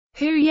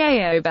Hu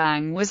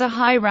Yaobang was a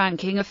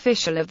high-ranking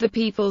official of the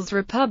People's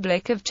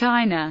Republic of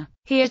China.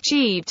 He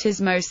achieved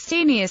his most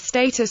senior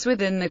status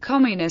within the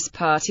Communist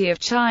Party of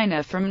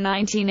China from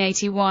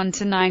 1981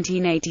 to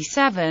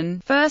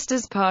 1987, first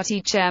as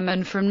party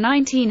chairman from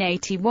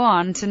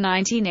 1981 to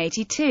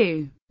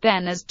 1982,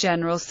 then as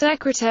General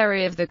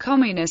Secretary of the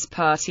Communist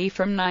Party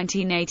from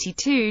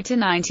 1982 to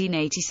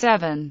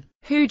 1987.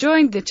 Hu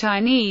joined the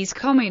Chinese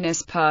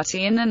Communist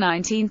Party in the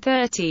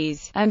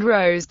 1930s, and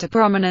rose to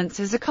prominence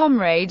as a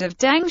comrade of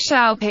Deng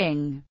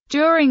Xiaoping.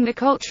 During the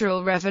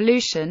Cultural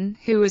Revolution,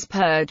 Hu was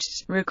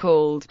purged,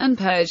 recalled, and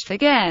purged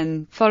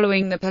again,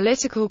 following the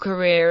political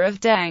career of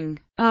Deng.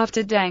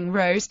 After Deng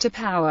rose to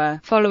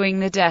power, following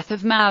the death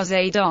of Mao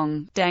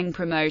Zedong, Deng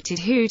promoted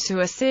Hu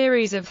to a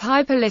series of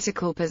high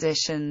political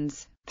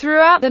positions.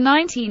 Throughout the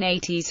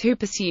 1980s, Hu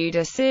pursued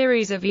a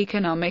series of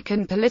economic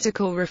and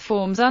political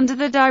reforms under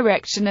the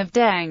direction of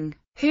Deng.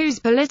 Hu's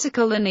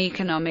political and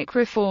economic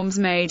reforms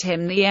made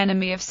him the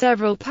enemy of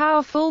several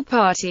powerful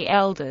party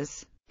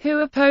elders, who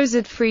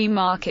opposed free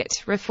market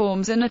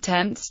reforms and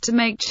attempts to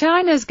make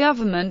China's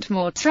government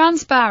more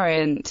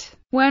transparent.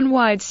 When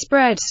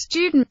widespread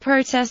student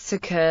protests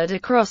occurred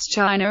across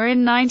China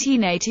in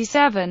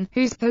 1987,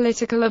 Hu's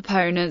political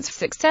opponents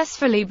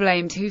successfully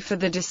blamed Hu for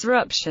the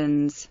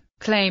disruptions,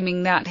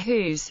 claiming that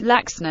Hu's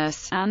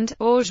laxness and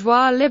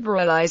bourgeois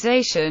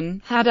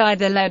liberalization had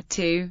either led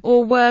to,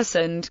 or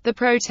worsened, the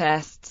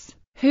protests.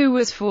 Hu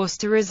was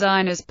forced to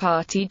resign as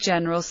party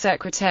general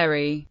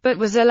secretary, but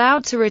was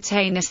allowed to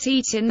retain a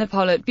seat in the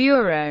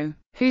Politburo.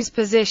 Hu's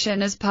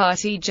position as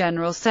party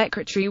general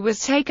secretary was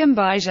taken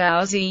by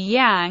Zhao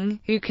Ziyang,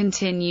 who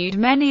continued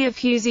many of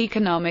Hu's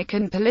economic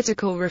and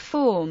political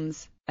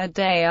reforms. A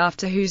day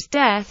after Hu's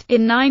death,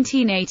 in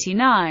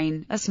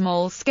 1989, a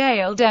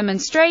small-scale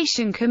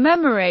demonstration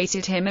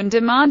commemorated him and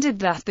demanded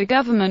that the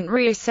government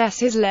reassess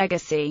his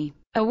legacy.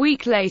 A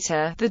week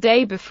later, the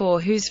day before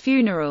Hu's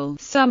funeral,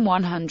 some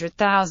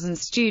 100,000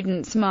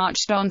 students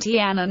marched on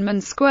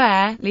Tiananmen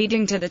Square,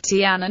 leading to the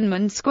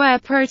Tiananmen Square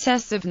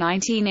protests of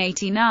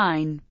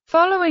 1989.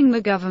 Following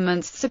the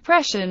government's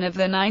suppression of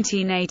the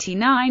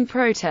 1989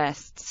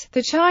 protests,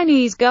 the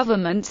Chinese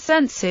government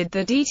censored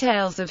the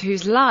details of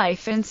Hu's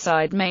life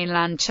inside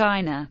mainland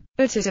China,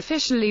 but it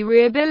officially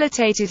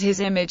rehabilitated his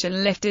image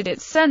and lifted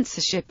its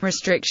censorship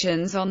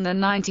restrictions on the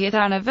 90th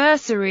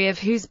anniversary of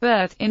Hu's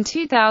birth, in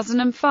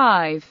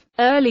 2005.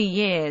 Early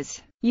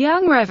years.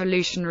 Young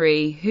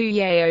revolutionary Hu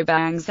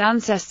Yaobang's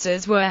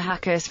ancestors were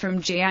hackers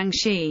from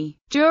Jiangxi.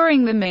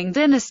 During the Ming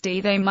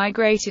dynasty they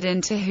migrated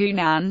into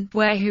Hunan,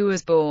 where Hu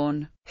was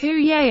born. Hu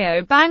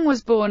Yaobang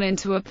was born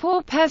into a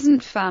poor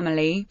peasant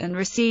family, and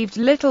received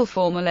little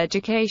formal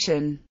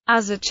education.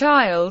 As a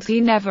child he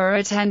never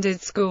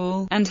attended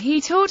school, and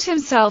he taught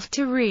himself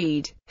to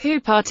read. Hu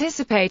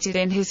participated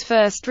in his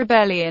first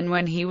rebellion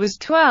when he was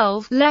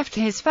 12, left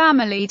his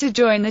family to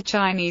join the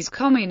Chinese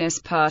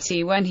Communist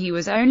Party when he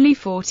was only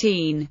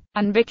 14,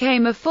 and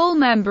became a full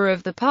member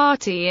of the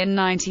party in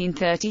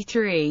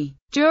 1933.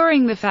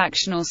 During the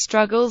factional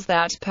struggles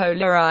that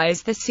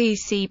polarized the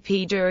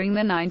CCP during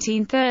the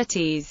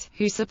 1930s,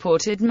 Hu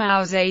supported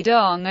Mao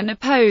Zedong and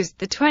opposed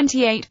the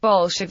 28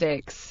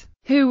 Bolsheviks.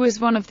 Hu was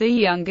one of the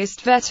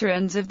youngest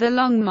veterans of the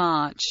Long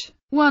March.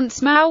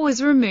 Once Mao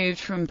was removed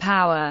from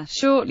power,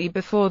 shortly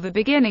before the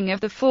beginning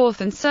of the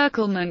Fourth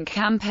Encirclement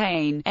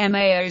Campaign,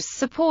 Mao's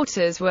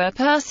supporters were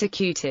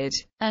persecuted,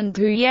 and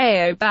Hu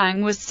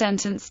Yaobang was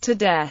sentenced to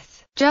death.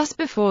 Just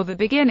before the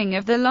beginning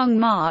of the Long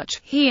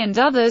March, he and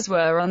others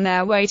were on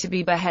their way to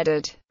be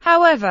beheaded.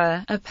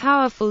 However, a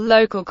powerful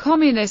local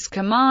communist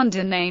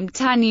commander named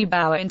Tan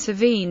Yubao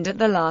intervened at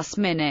the last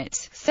minute,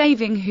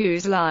 saving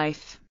Hu's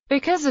life.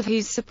 Because of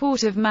his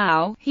support of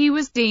Mao, he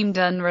was deemed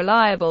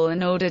unreliable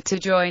and ordered to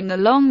join the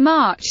Long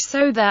March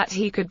so that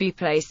he could be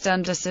placed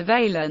under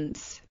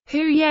surveillance. Hu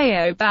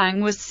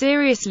Yaobang was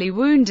seriously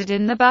wounded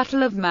in the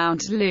Battle of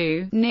Mount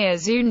Lu, near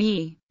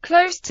Zunyi,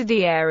 close to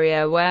the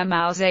area where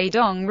Mao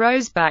Zedong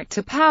rose back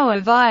to power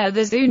via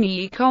the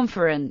Zunyi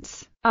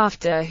Conference.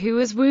 After Hu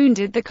was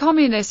wounded, the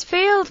communist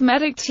field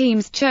medic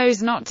teams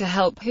chose not to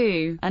help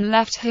Hu, and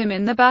left him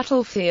in the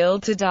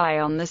battlefield to die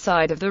on the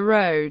side of the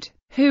road.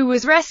 Hu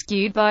was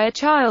rescued by a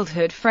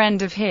childhood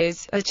friend of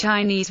his, a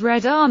Chinese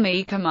Red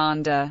Army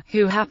commander,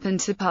 who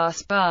happened to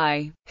pass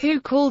by. Hu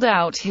called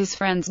out his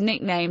friend's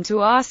nickname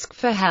to ask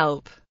for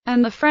help,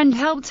 and the friend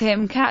helped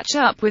him catch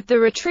up with the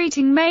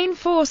retreating main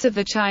force of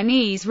the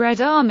Chinese Red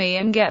Army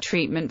and get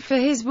treatment for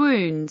his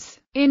wounds.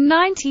 In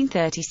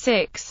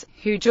 1936,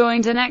 Hu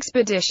joined an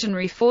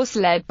expeditionary force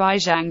led by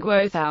Zhang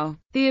Guothao.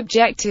 The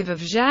objective of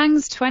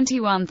Zhang's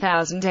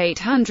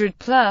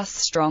 21,800-plus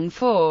strong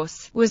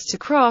force was to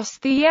cross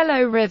the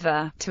Yellow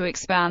River, to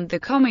expand the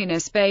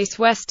communist base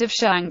west of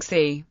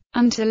Shaanxi,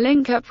 and to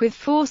link up with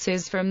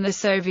forces from the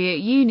Soviet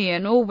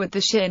Union or with the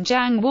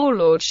Xinjiang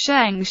warlord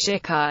Zheng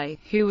Shikai,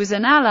 who was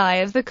an ally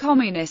of the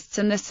Communists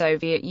and the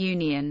Soviet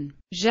Union.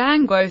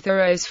 Zhang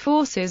Guothao's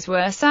forces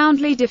were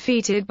soundly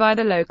defeated by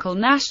the local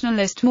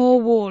nationalist Mao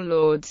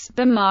warlords,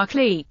 the Ma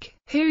clique.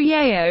 Hu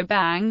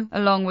Yaobang,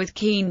 along with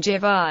Qin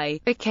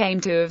Jivai, became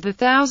two of the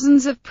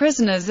thousands of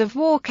prisoners of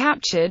war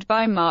captured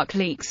by Mark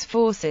Leake's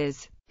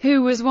forces.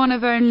 Hu was one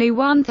of only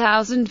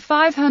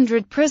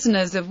 1,500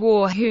 prisoners of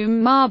war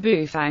whom Ma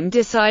Bufang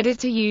decided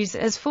to use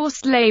as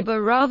forced labor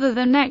rather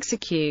than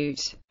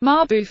execute.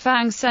 Ma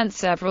Bufang sent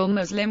several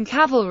Muslim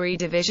cavalry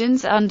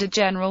divisions under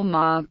General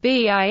Ma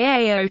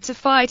Biao to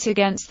fight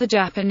against the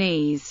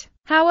Japanese.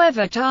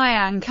 However,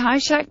 Chiang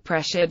Kai-shek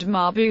pressured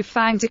Ma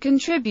Bufang to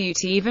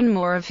contribute even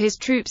more of his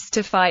troops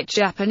to fight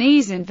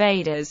Japanese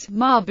invaders.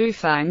 Ma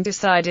Bufang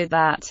decided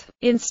that,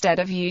 instead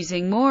of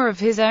using more of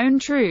his own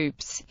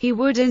troops, he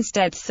would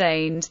instead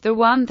send the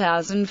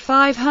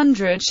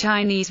 1,500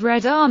 Chinese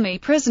Red Army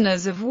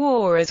prisoners of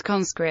war as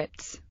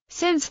conscripts.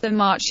 Since the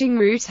marching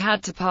route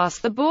had to pass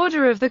the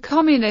border of the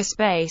communist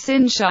base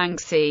in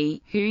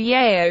Shaanxi, Hu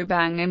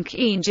Yaobang and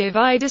Qin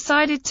Jivai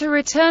decided to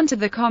return to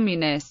the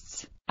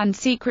communists and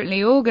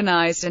secretly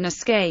organized an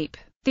escape.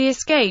 The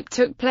escape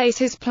took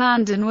place as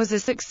planned and was a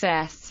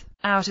success.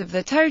 Out of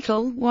the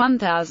total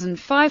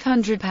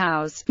 1,500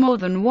 POWs, more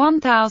than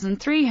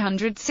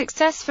 1,300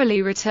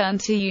 successfully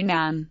returned to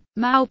Yunnan.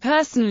 Mao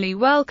personally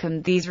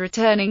welcomed these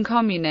returning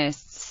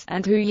communists,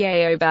 and Hu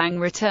Yaobang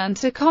returned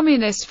to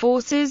communist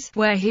forces,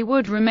 where he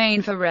would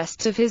remain for the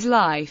rest of his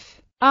life.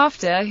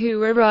 After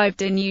Hu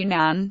arrived in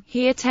Yunnan,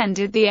 he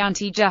attended the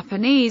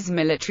anti-Japanese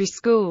military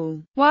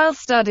school. While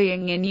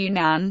studying in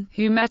Yunnan,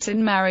 Hu met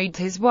and married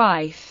his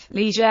wife,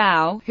 Li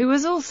Zhao, who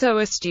was also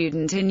a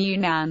student in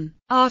Yunnan.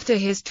 After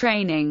his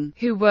training,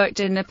 Hu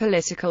worked in the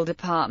political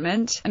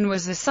department, and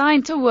was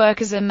assigned to work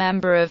as a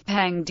member of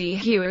Peng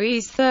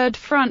Dehui's Third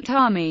Front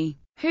Army.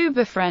 Hu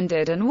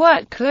befriended and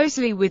worked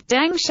closely with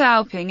Deng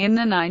Xiaoping in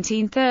the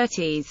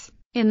 1930s.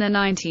 In the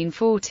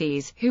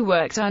 1940s, Hu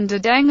worked under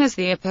Deng as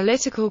the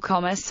political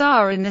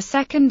commissar in the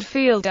Second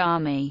Field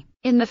Army.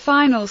 In the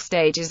final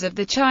stages of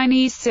the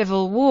Chinese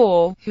Civil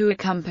War, Hu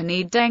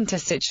accompanied Deng to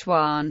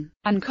Sichuan,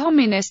 and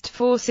Communist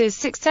forces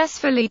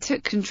successfully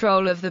took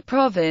control of the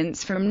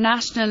province from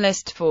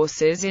nationalist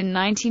forces in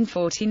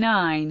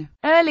 1949.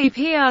 Early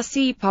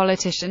PRC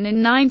politician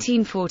in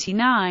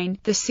 1949,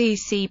 the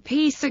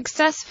CCP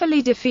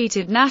successfully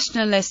defeated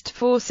nationalist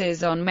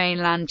forces on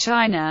mainland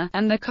China,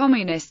 and the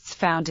Communists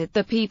founded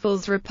the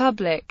People's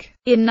Republic.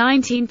 In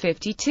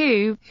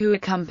 1952, Hu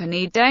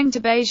accompanied Deng to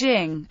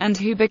Beijing, and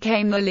Hu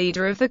became the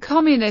leader of the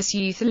Communist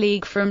Youth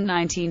League from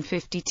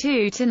 1952 to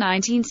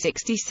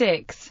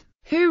 1966.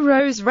 Hu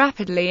rose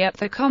rapidly up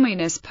the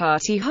Communist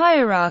Party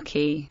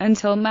hierarchy,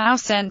 until Mao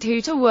sent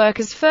Hu to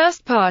work as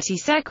first party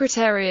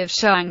secretary of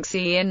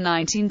Shaanxi in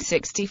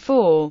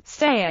 1964,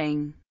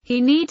 saying, "He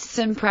needs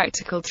some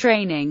practical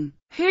training."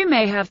 Hu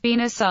may have been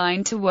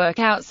assigned to work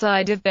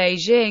outside of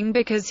Beijing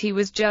because he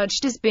was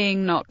judged as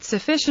being not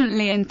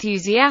sufficiently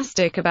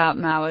enthusiastic about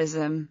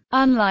Maoism.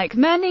 Unlike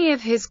many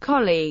of his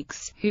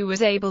colleagues, Hu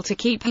was able to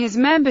keep his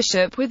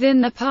membership within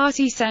the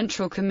party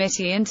Central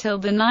Committee until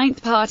the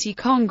 9th Party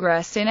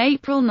Congress in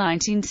April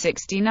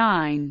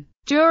 1969.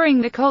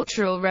 During the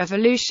Cultural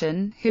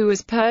Revolution, Hu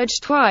was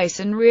purged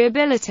twice and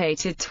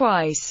rehabilitated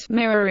twice,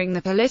 mirroring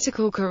the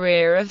political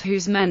career of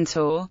Hu's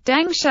mentor,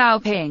 Deng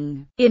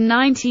Xiaoping. In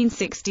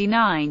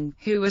 1969,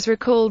 Hu was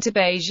recalled to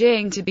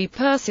Beijing to be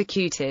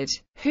persecuted.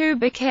 Hu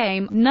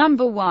became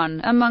number one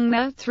among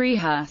the three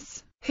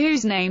Hus,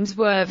 whose names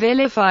were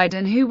vilified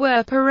and who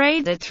were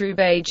paraded through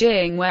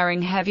Beijing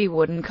wearing heavy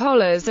wooden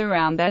collars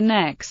around their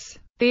necks.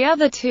 The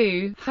other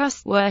two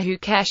Hus were Hu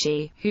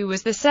Keshi, who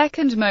was the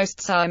second most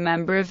senior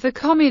member of the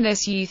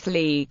Communist Youth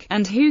League,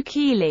 and Hu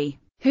Qili,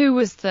 who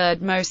was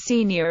third most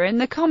senior in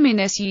the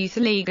Communist Youth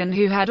League and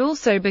who had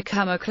also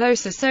become a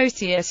close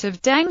associate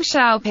of Deng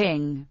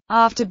Xiaoping.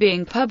 After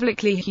being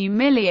publicly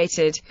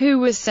humiliated, Hu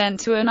was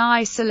sent to an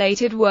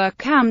isolated work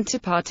camp to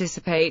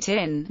participate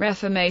in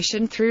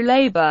reformation through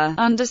labor,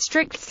 under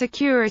strict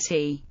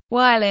security.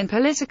 While in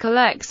political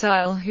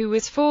exile, Hu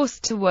was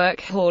forced to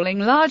work hauling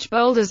large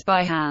boulders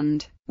by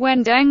hand.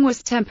 When Deng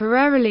was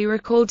temporarily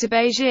recalled to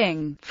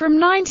Beijing, from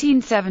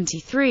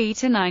 1973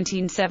 to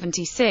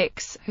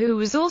 1976, Hu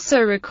was also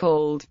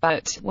recalled,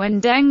 but,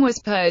 when Deng was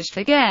purged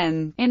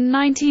again, in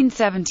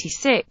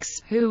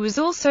 1976, Hu was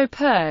also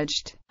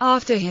purged.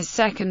 After his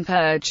second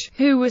purge,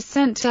 Hu was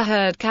sent to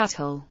herd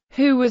cattle.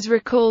 Hu was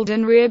recalled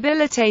and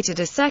rehabilitated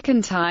a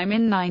second time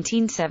in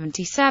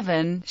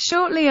 1977,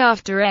 shortly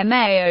after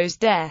Mao's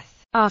death.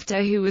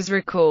 After Hu was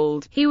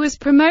recalled, he was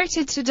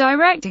promoted to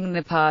directing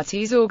the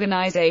party's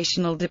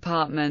organizational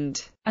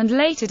department, and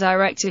later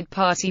directed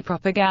party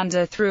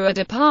propaganda through a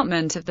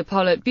department of the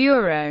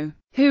Politburo.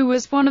 Hu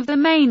was one of the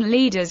main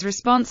leaders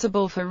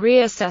responsible for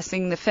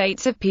reassessing the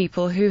fates of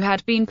people who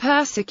had been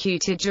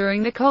persecuted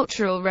during the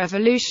Cultural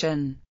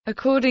Revolution.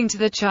 According to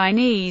the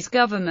Chinese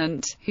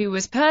government, Hu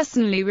was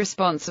personally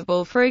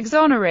responsible for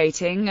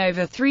exonerating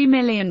over 3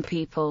 million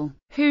people.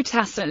 Hu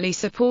tacitly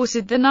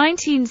supported the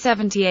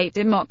 1978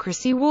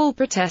 Democracy Wall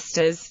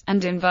protesters,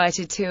 and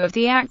invited two of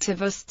the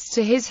activists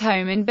to his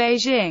home in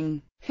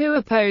Beijing. Hu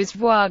opposed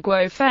Hua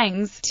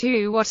Guofeng's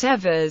 "to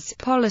whatever's"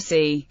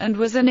 policy, and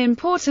was an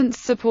important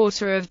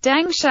supporter of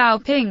Deng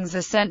Xiaoping's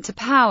ascent to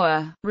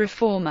power.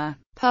 Reformer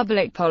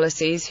public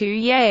policies. Hu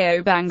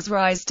Yaobang's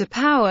rise to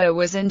power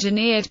was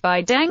engineered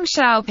by Deng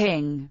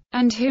Xiaoping,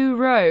 and Hu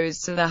rose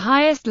to the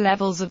highest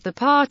levels of the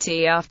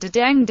party after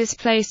Deng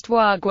displaced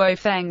Hua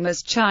Guofeng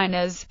as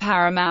China's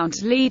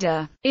paramount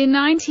leader. In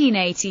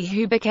 1980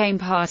 Hu became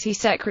party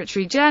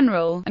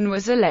secretary-general, and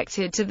was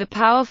elected to the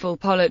powerful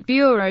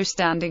Politburo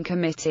Standing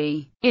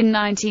Committee. In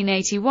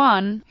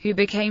 1981, Hu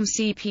became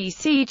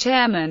CPC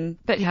chairman,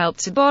 but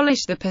helped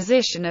abolish the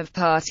position of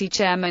party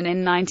chairman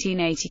in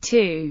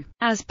 1982,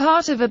 as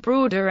part of a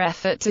broader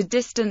effort to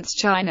distance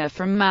China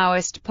from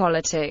Maoist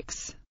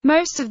politics.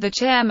 Most of the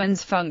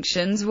chairman's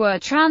functions were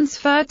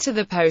transferred to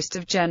the post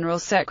of general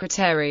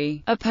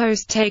secretary, a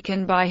post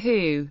taken by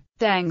Hu.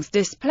 Deng's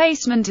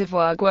displacement of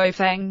Hua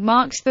Guofeng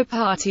marked the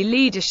party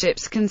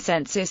leadership's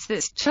consensus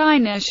that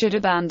China should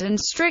abandon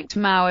strict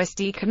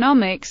Maoist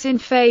economics in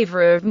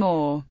favor of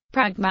more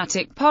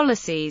pragmatic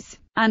policies,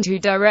 and Hu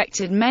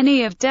directed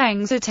many of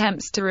Deng's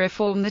attempts to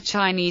reform the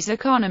Chinese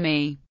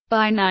economy.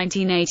 By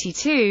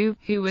 1982,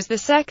 Hu was the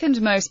second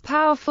most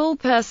powerful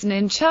person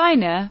in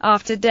China,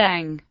 after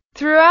Deng.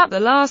 Throughout the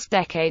last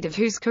decade of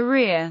Hu's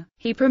career,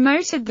 he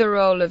promoted the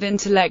role of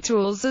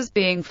intellectuals as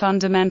being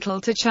fundamental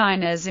to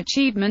China's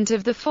achievement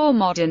of the four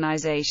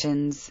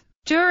modernizations.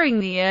 During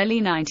the early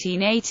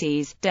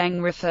 1980s,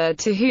 Deng referred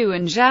to Hu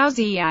and Zhao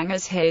Ziyang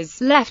as his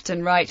left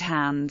and right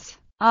hands.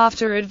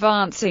 After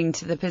advancing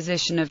to the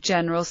position of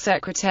General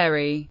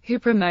Secretary, Hu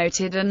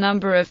promoted a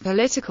number of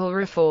political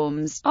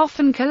reforms,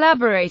 often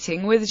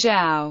collaborating with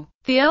Zhao.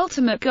 The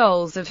ultimate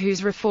goals of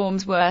Hu's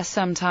reforms were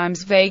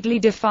sometimes vaguely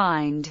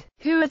defined.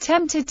 Hu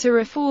attempted to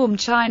reform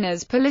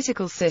China's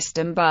political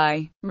system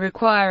by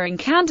requiring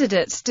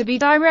candidates to be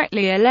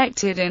directly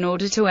elected in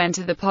order to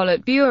enter the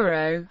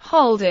Politburo,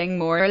 holding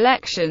more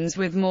elections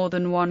with more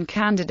than one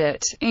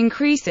candidate,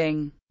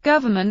 increasing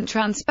government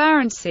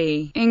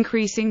transparency,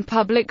 increasing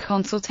public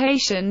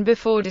consultation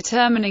before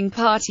determining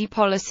party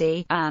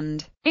policy,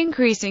 and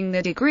increasing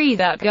the degree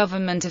that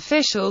government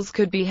officials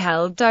could be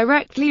held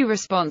directly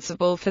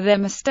responsible for their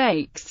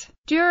mistakes.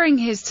 During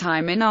his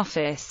time in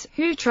office,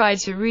 Hu tried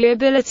to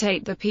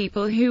rehabilitate the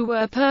people who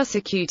were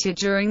persecuted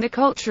during the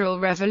Cultural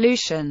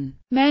Revolution.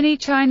 Many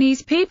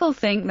Chinese people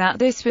think that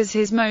this was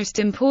his most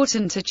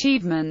important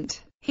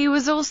achievement. He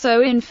was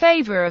also in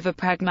favor of a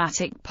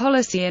pragmatic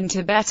policy in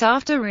Tibet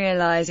after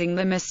realizing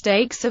the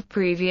mistakes of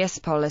previous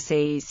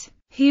policies.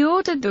 He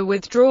ordered the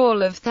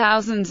withdrawal of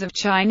thousands of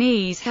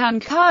Chinese Han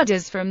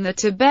cadres from the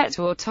Tibet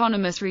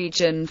Autonomous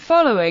Region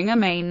following a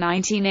May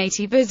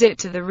 1980 visit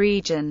to the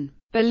region,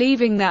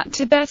 believing that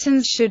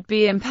Tibetans should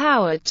be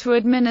empowered to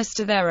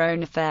administer their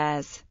own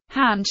affairs.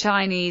 Han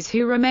Chinese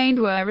who remained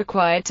were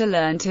required to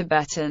learn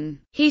Tibetan.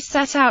 He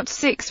set out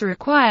 6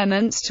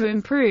 requirements to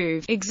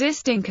improve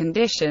existing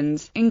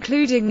conditions,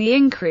 including the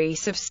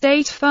increase of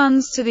state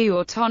funds to the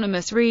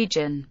autonomous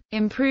region,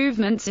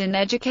 improvements in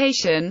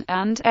education,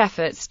 and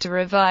efforts to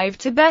revive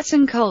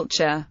Tibetan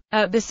culture.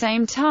 At the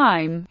same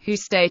time, Hu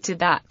stated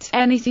that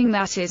anything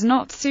that is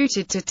not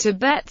suited to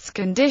Tibet's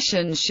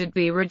conditions should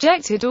be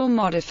rejected or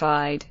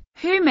modified.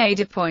 Hu made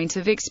a point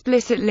of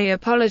explicitly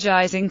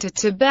apologizing to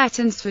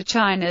Tibetans for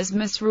China's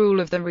misrule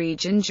of the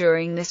region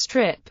during this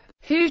trip.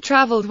 Hu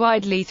traveled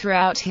widely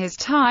throughout his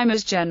time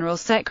as General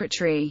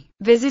Secretary,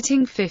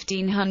 visiting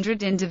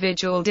 1,500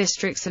 individual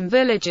districts and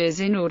villages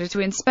in order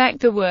to inspect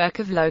the work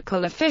of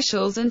local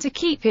officials and to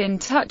keep in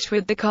touch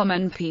with the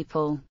common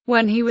people.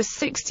 When he was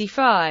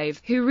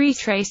 65, Hu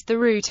retraced the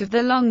route of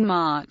the Long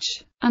March,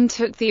 and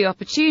took the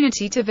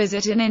opportunity to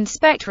visit and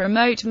inspect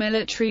remote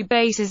military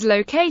bases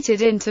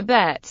located in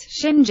Tibet,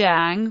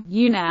 Xinjiang,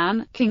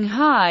 Yunnan,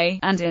 Qinghai,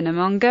 and Inner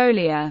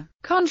Mongolia.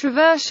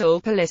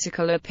 Controversial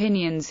political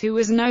opinions. Hu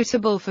was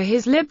notable for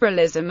his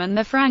liberalism and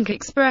the frank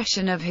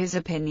expression of his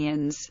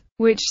opinions,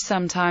 which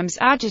sometimes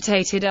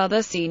agitated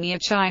other senior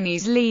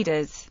Chinese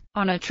leaders.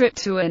 On a trip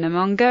to Inner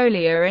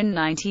Mongolia in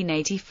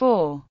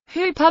 1984,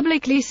 Hu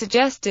publicly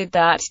suggested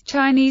that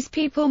Chinese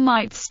people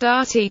might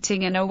start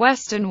eating in a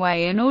Western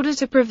way in order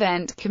to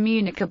prevent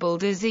communicable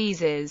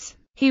diseases.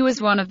 He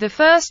was one of the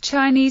first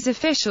Chinese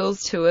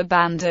officials to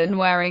abandon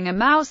wearing a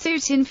Mao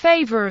suit in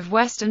favor of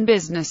Western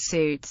business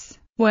suits.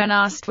 When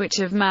asked which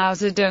of Mao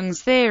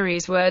Zedong's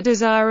theories were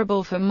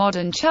desirable for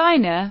modern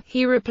China,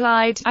 he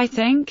replied, "I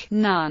think,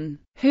 none."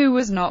 Hu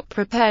was not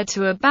prepared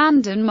to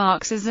abandon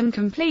Marxism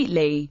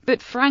completely,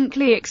 but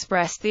frankly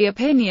expressed the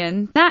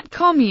opinion that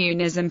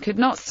communism could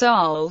not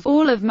solve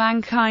all of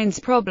mankind's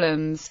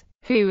problems.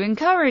 Hu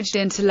encouraged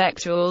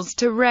intellectuals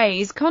to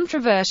raise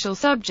controversial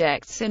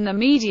subjects in the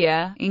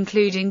media,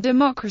 including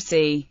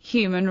democracy,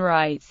 human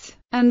rights,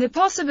 and the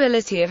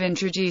possibility of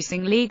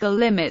introducing legal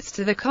limits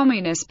to the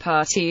Communist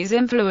Party's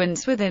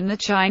influence within the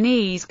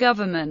Chinese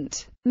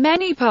government.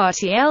 Many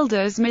party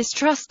elders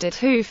mistrusted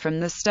Hu from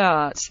the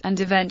start, and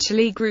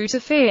eventually grew to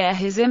fear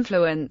his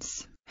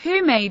influence.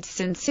 who made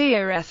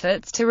sincere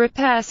efforts to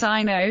repair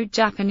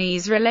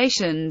Sino-Japanese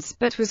relations,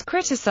 but was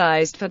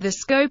criticized for the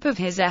scope of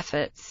his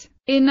efforts.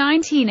 In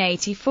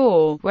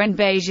 1984, when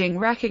Beijing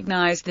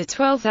recognized the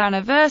 12th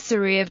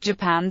anniversary of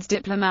Japan's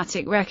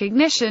diplomatic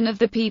recognition of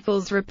the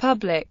People's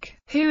Republic,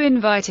 who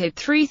invited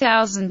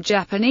 3,000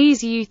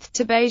 Japanese youth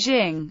to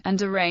Beijing,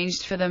 and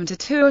arranged for them to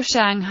tour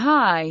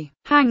Shanghai,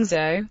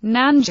 Hangzhou,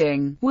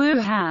 Nanjing,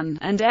 Wuhan,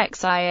 and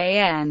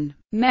Xi'an.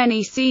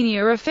 Many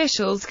senior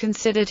officials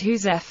considered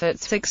Hu's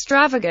efforts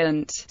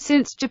extravagant,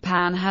 since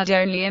Japan had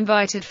only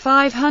invited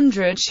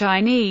 500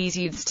 Chinese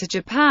youths to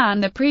Japan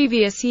the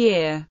previous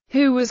year.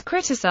 Hu was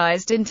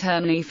criticized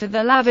internally for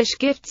the lavish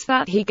gifts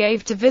that he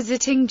gave to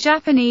visiting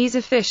Japanese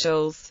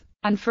officials,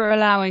 and for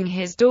allowing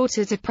his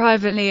daughter to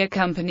privately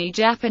accompany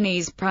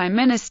Japanese Prime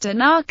Minister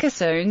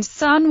Nakasone's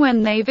son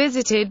when they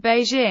visited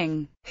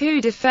Beijing.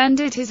 Hu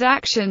defended his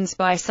actions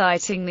by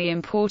citing the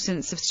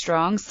importance of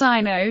strong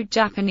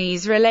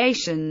Sino-Japanese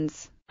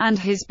relations, and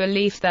his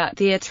belief that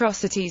the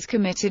atrocities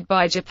committed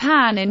by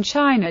Japan in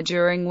China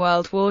during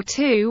World War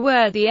II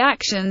were the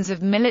actions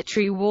of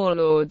military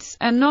warlords,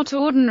 and not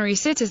ordinary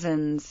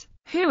citizens.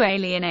 Hu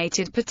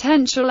alienated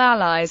potential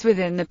allies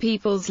within the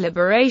People's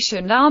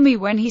Liberation Army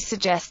when he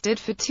suggested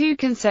for 2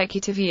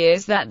 consecutive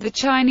years that the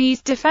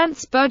Chinese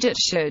defense budget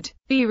should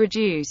be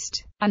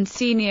reduced, and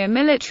senior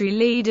military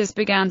leaders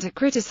began to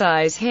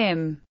criticize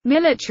him.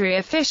 Military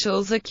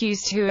officials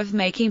accused Hu of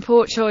making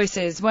poor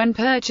choices when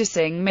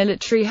purchasing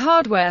military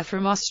hardware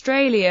from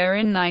Australia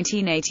in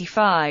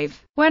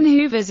 1985. When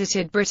Hu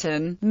visited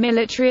Britain,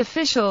 military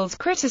officials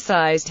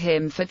criticized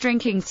him for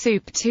drinking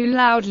soup too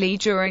loudly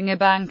during a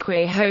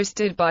banquet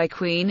hosted by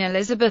Queen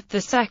Elizabeth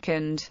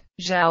II.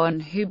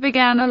 Yaobang, who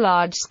began a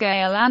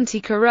large-scale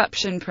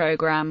anti-corruption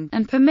program,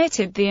 and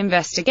permitted the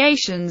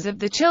investigations of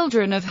the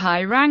children of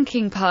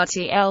high-ranking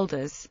party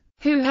elders,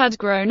 who had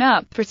grown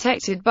up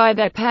protected by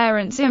their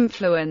parents'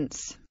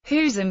 influence.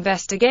 Hu's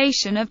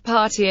investigation of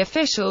party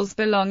officials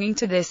belonging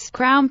to this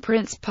Crown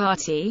Prince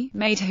party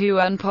made Hu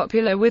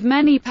unpopular with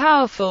many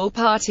powerful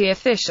party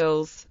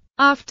officials.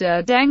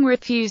 After Deng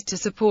refused to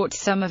support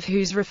some of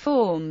Hu's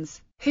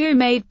reforms, Hu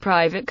made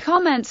private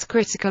comments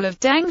critical of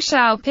Deng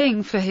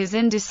Xiaoping for his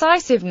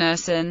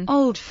indecisiveness and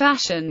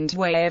old-fashioned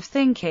way of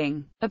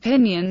thinking,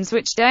 opinions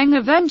which Deng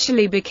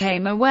eventually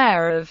became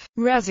aware of.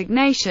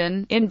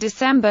 Resignation. In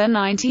December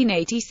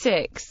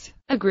 1986,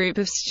 a group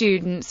of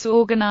students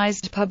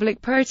organized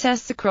public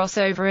protests across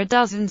over a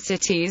dozen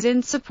cities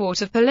in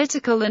support of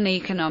political and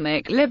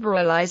economic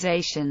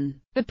liberalization.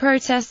 The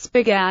protests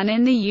began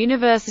in the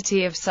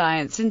University of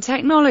Science and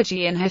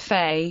Technology in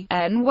Hefei,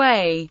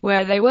 Anhui,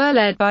 where they were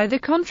led by the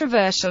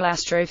controversial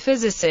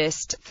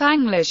astrophysicist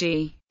Fang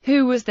Lizhi,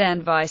 who was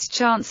then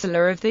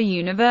vice-chancellor of the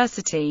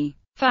university.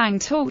 Fang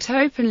talked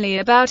openly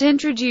about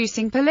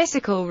introducing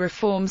political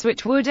reforms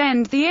which would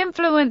end the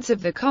influence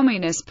of the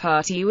Communist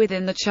Party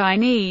within the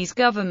Chinese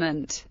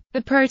government.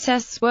 The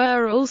protests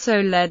were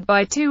also led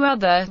by 2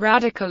 other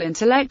radical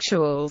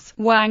intellectuals,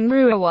 Wang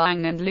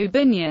Ruowang and Liu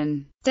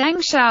Binyan.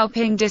 Deng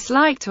Xiaoping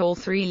disliked all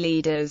 3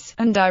 leaders,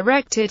 and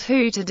directed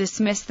Hu to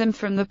dismiss them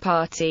from the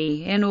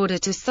party in order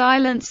to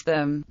silence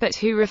them, but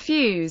Hu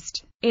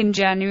refused. In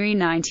January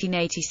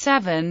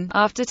 1987,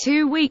 after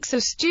 2 weeks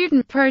of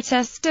student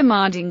protests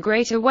demanding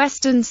greater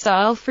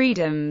Western-style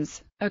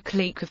freedoms, a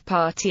clique of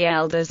party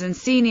elders and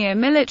senior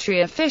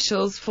military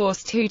officials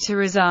forced Hu to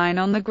resign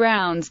on the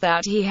grounds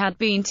that he had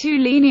been too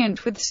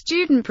lenient with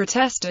student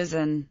protesters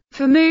and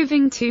for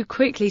moving too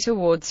quickly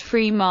towards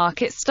free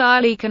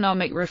market-style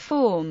economic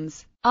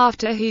reforms.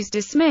 After Hu's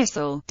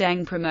dismissal,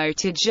 Deng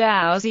promoted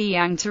Zhao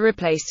Ziyang to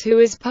replace Hu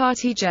as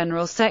party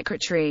general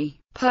secretary,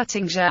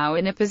 putting Zhao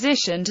in a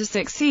position to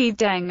succeed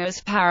Deng as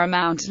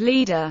paramount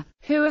leader.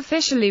 Hu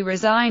officially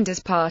resigned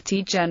as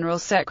party general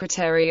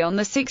secretary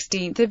on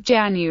 16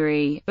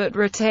 January, but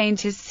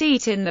retained his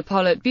seat in the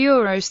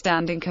Politburo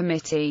Standing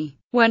Committee.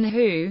 When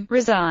Hu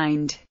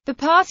resigned, the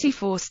party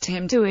forced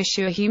him to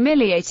issue a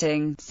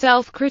humiliating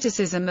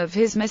self-criticism of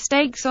his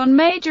mistakes on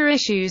major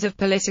issues of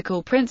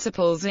political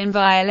principles in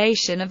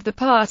violation of the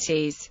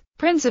party's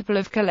principle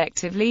of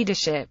collective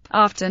leadership.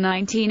 After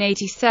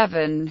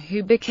 1987,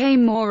 Hu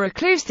became more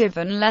reclusive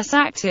and less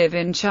active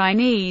in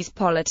Chinese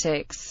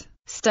politics,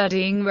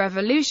 studying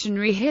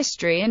revolutionary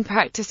history and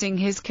practicing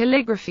his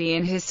calligraphy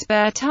in his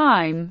spare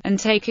time, and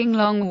taking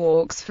long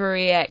walks for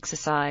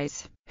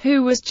exercise.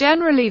 Hu was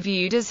generally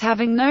viewed as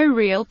having no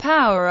real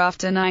power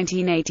after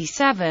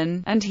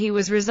 1987, and he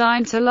was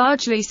resigned to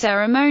largely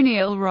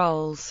ceremonial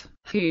roles.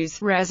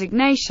 Hu's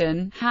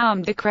resignation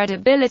harmed the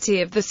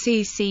credibility of the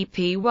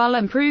CCP while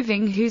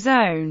improving Hu's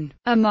own.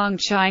 Among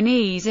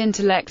Chinese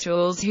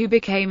intellectuals, Hu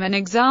became an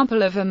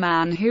example of a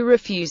man who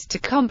refused to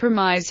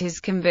compromise his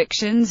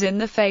convictions in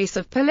the face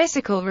of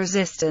political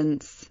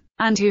resistance,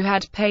 and who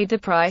had paid the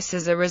price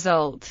as a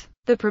result.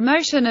 The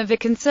promotion of a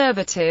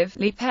conservative,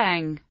 Li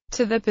Peng,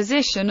 to the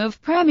position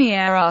of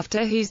premier,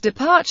 after whose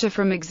departure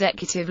from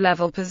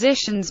executive-level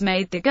positions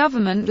made the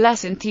government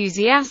less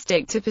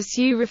enthusiastic to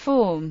pursue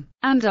reform,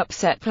 and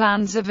upset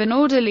plans of an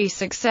orderly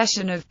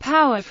succession of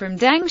power from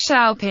Deng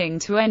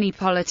Xiaoping to any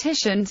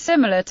politician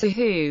similar to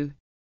Hu.